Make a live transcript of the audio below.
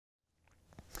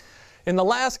In the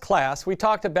last class, we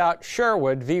talked about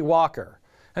Sherwood v. Walker,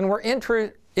 and were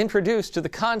introduced to the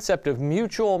concept of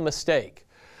mutual mistake.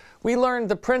 We learned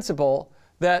the principle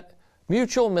that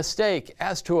mutual mistake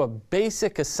as to a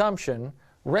basic assumption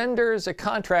renders a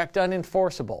contract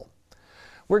unenforceable.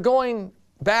 We're going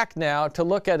back now to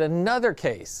look at another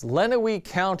case, Lenawee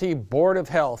County Board of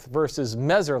Health versus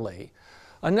Messerly,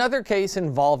 another case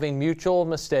involving mutual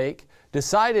mistake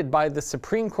decided by the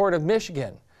Supreme Court of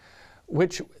Michigan,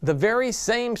 which the very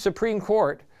same Supreme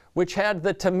Court which had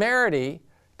the temerity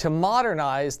to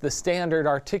modernize the standard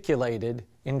articulated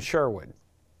in Sherwood.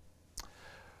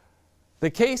 The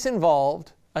case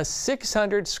involved a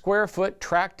 600 square foot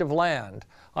tract of land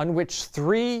on which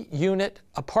 3-unit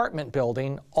apartment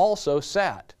building also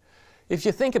sat. If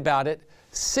you think about it,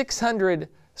 600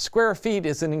 square feet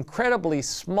is an incredibly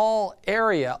small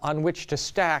area on which to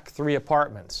stack 3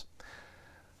 apartments.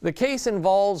 The case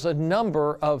involves a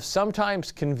number of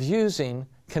sometimes confusing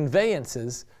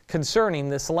conveyances concerning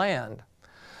this land.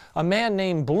 A man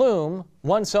named Bloom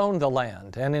once owned the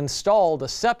land and installed a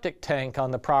septic tank on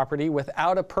the property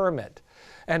without a permit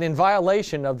and in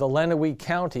violation of the Lenawee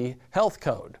County Health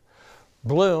Code.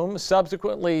 Bloom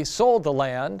subsequently sold the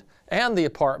land and the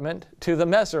apartment to the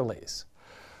Messerlys.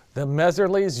 The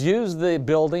Messerlys used the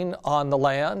building on the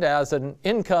land as an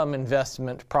income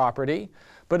investment property,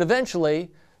 but eventually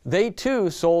they too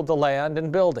sold the land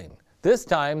and building. This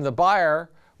time the buyer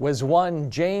was one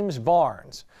James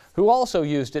Barnes, who also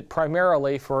used it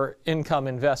primarily for income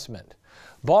investment.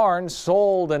 Barnes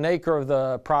sold an acre of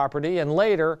the property and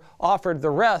later offered the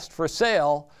rest for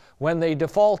sale when they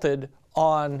defaulted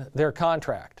on their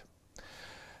contract.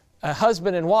 A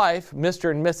husband and wife,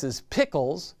 Mr. and Mrs.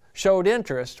 Pickles, showed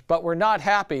interest but were not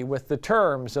happy with the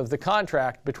terms of the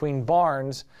contract between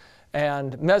Barnes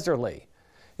and Messerly.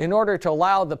 In order to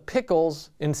allow the Pickles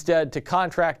instead to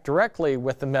contract directly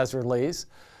with the Messerlys,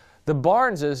 the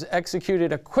Barneses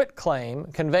executed a quitclaim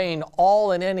conveying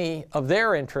all and any of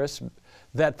their interests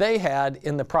that they had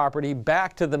in the property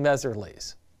back to the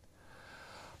Messerlys.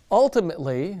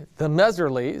 Ultimately, the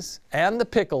Messerlys and the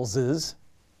Pickleses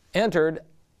entered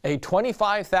a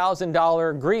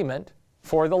 $25,000 agreement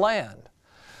for the land.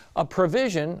 A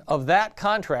provision of that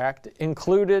contract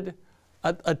included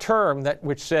a term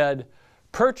which said,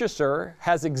 "Purchaser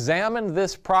has examined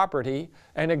this property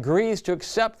and agrees to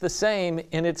accept the same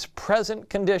in its present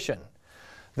condition.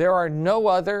 There are no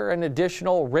other and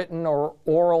additional written or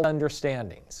oral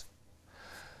understandings."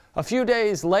 A few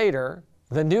days later,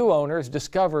 the new owners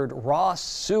discovered raw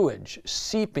sewage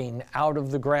seeping out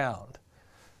of the ground.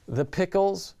 The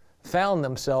Pickles found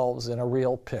themselves in a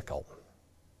real pickle.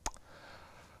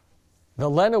 The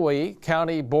Lenawee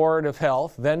County Board of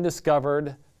Health then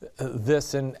discovered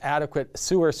this inadequate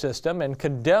sewer system and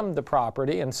condemned the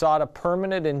property and sought a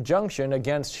permanent injunction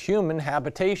against human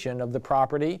habitation of the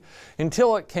property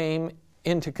until it came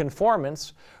into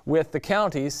conformance with the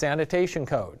county's sanitation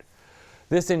code.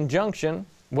 This injunction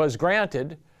was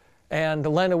granted and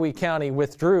Lenawee County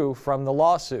withdrew from the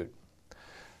lawsuit.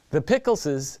 The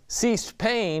Pickleses ceased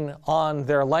paying on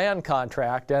their land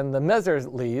contract and the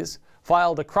Messerlys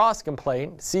filed a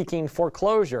cross-complaint seeking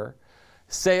foreclosure,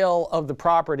 sale of the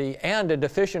property, and a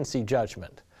deficiency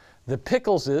judgment. The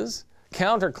Pickleses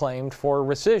counterclaimed for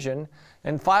rescission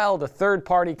and filed a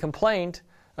third-party complaint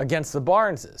against the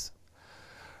Barneses.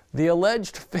 The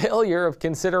alleged failure of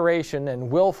consideration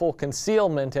and willful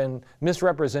concealment and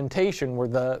misrepresentation were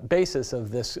the basis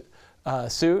of this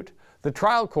suit. The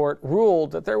trial court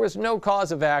ruled that there was no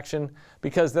cause of action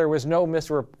because there was no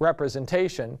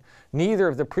misrepresentation. Neither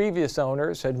of the previous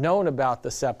owners had known about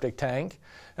the septic tank,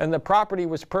 and the property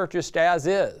was purchased as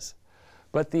is.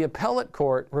 But the appellate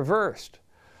court reversed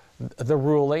the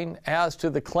ruling as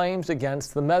to the claims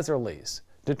against the Messerlys,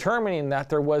 determining that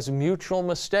there was mutual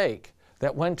mistake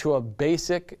that went to a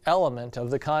basic element of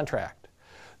the contract.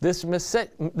 This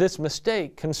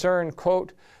mistake concerned,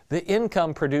 quote, the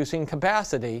income-producing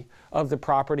capacity of the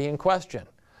property in question.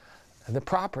 The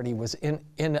property was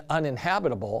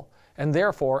uninhabitable and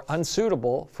therefore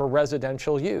unsuitable for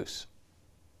residential use.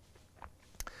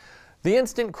 The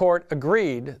instant court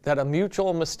agreed that a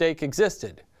mutual mistake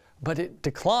existed, but it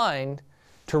declined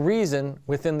to reason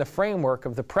within the framework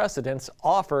of the precedents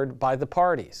offered by the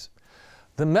parties.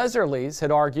 The Messerlys had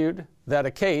argued that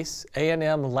a case,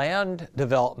 A&M Land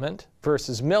Development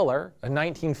versus Miller, a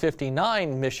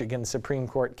 1959 Michigan Supreme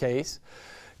Court case,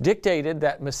 dictated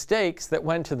that mistakes that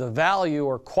went to the value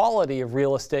or quality of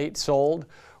real estate sold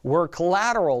were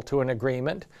collateral to an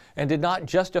agreement and did not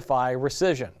justify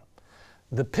rescission.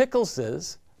 The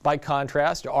Pickleses, by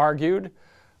contrast, argued,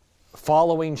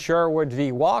 following Sherwood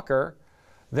v. Walker,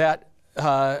 that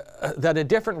that a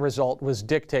different result was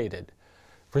dictated.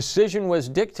 Rescission was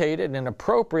dictated and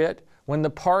appropriate when the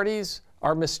parties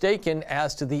are mistaken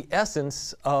as to the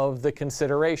essence of the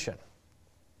consideration.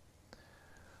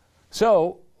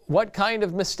 So, what kind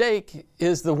of mistake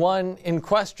is the one in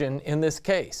question in this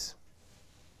case?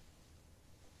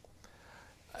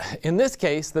 In this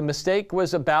case, the mistake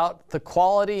was about the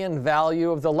quality and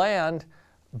value of the land,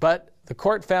 but the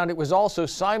court found it was also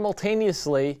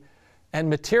simultaneously and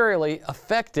materially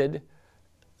affected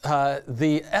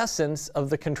the essence of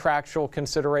the contractual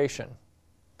consideration.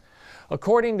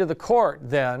 According to the court,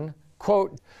 then,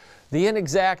 quote, the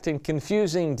inexact and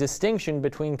confusing distinction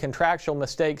between contractual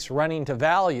mistakes running to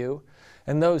value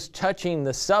and those touching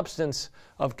the substance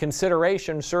of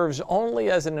consideration serves only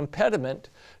as an impediment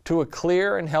to a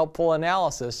clear and helpful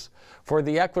analysis for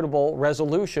the equitable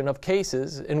resolution of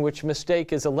cases in which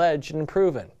mistake is alleged and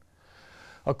proven.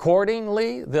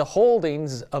 Accordingly, the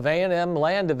holdings of A&M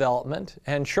Land Development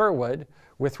and Sherwood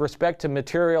with respect to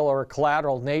material or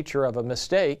collateral nature of a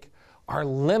mistake are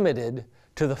limited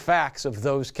to the facts of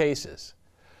those cases.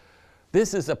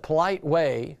 This is a polite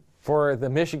way for the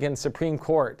Michigan Supreme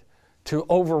Court to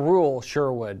overrule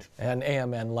Sherwood and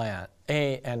A&M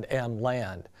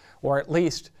Land, or at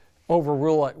least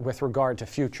overrule it with regard to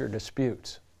future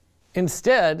disputes.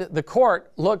 Instead, the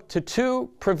court looked to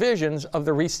two provisions of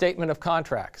the Restatement of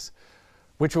Contracts,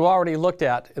 which we already looked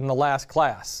at in the last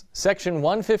class. Section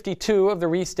 152 of the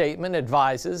Restatement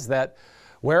advises that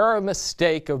where a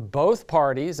mistake of both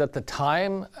parties at the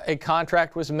time a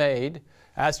contract was made,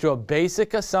 as to a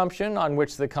basic assumption on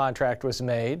which the contract was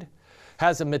made,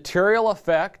 has a material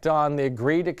effect on the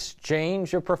agreed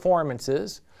exchange of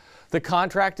performances, the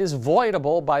contract is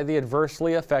voidable by the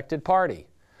adversely affected party.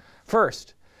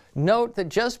 First, note that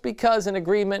just because an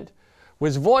agreement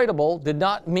was voidable did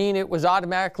not mean it was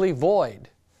automatically void.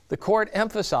 The court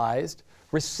emphasized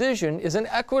rescission is an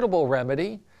equitable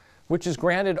remedy which is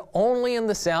granted only in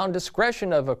the sound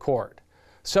discretion of a court.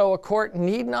 So a court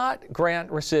need not grant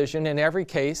rescission in every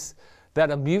case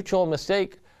that a mutual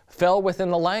mistake fell within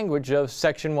the language of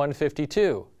Section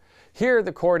 152. Here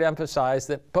the court emphasized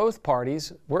that both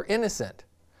parties were innocent.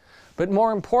 But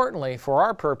more importantly, for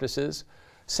our purposes,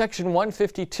 Section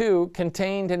 152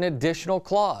 contained an additional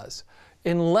clause.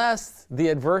 Unless the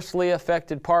adversely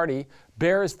affected party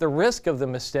bears the risk of the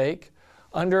mistake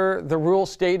under the rule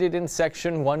stated in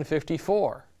Section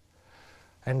 154.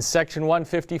 And Section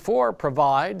 154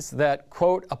 provides that,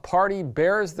 quote, a party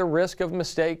bears the risk of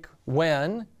mistake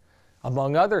when,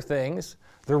 among other things,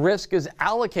 the risk is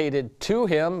allocated to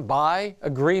him by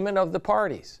agreement of the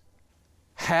parties.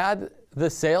 Had the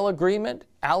sale agreement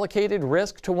allocated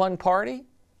risk to one party?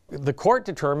 The court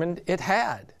determined it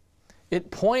had.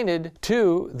 It pointed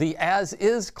to the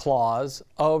as-is clause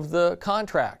of the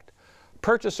contract.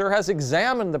 Purchaser has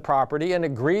examined the property and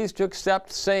agrees to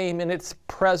accept same in its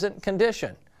present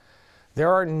condition.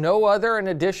 There are no other and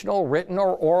additional written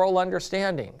or oral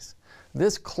understandings.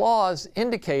 This clause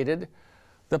indicated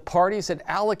the parties had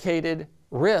allocated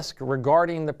risk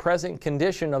regarding the present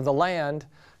condition of the land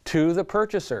to the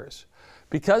purchasers.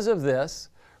 Because of this,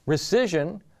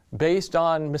 rescission based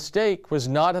on mistake was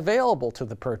not available to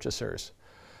the purchasers.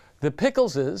 The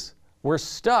Pickleses were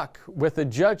stuck with a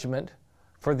judgment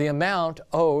for the amount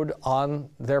owed on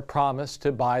their promise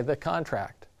to buy the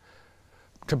contract,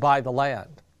 to buy the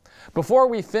land. Before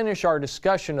we finish our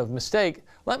discussion of mistake,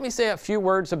 let me say a few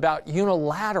words about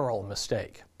unilateral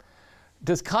mistake.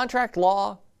 Does contract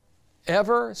law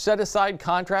ever set aside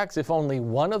contracts if only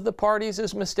one of the parties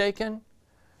is mistaken?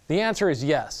 The answer is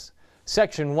yes.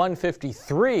 Section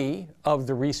 153 of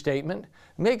the Restatement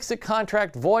makes a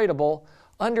contract voidable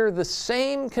under the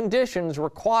same conditions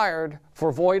required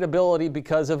for voidability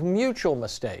because of mutual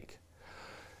mistake.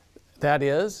 That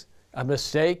is, a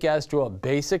mistake as to a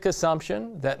basic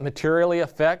assumption that materially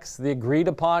affects the agreed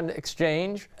upon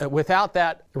exchange without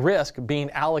that risk being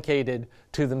allocated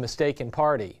to the mistaken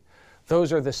party.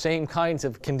 Those are the same kinds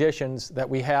of conditions that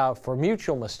we have for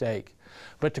mutual mistake.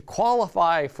 But to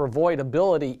qualify for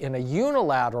voidability in a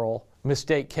unilateral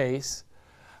mistake case,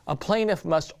 a plaintiff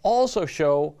must also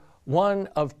show one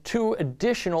of two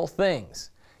additional things.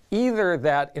 Either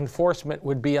that enforcement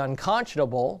would be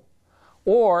unconscionable,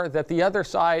 or that the other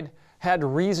side had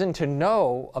reason to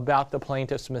know about the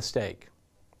plaintiff's mistake.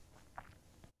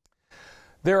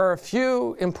 There are a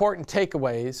few important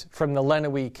takeaways from the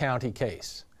Lenawee County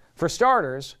case. For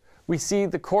starters, we see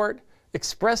the court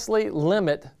expressly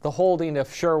limit the holding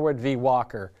of Sherwood v.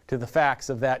 Walker to the facts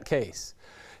of that case.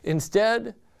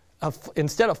 Instead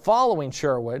of following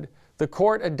Sherwood, the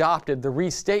court adopted the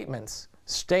Restatement's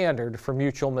standard for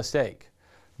mutual mistake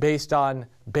based on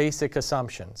basic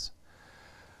assumptions.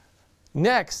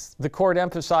 Next, the court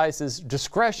emphasizes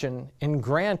discretion in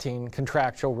granting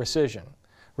contractual rescission.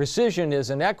 Rescission is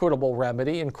an equitable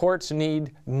remedy, and courts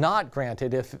need not grant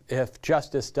it if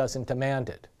justice doesn't demand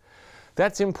it.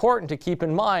 That's important to keep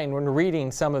in mind when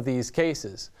reading some of these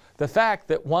cases. The fact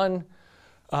that one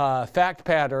fact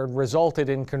pattern resulted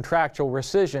in contractual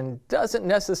rescission doesn't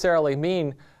necessarily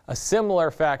mean a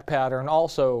similar fact pattern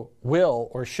also will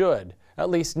or should, at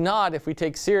least not if we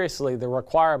take seriously the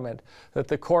requirement that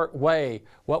the court weigh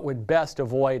what would best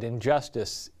avoid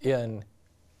injustice in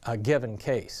a given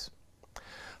case.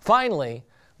 Finally,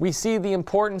 we see the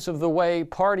importance of the way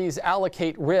parties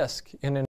allocate risk in an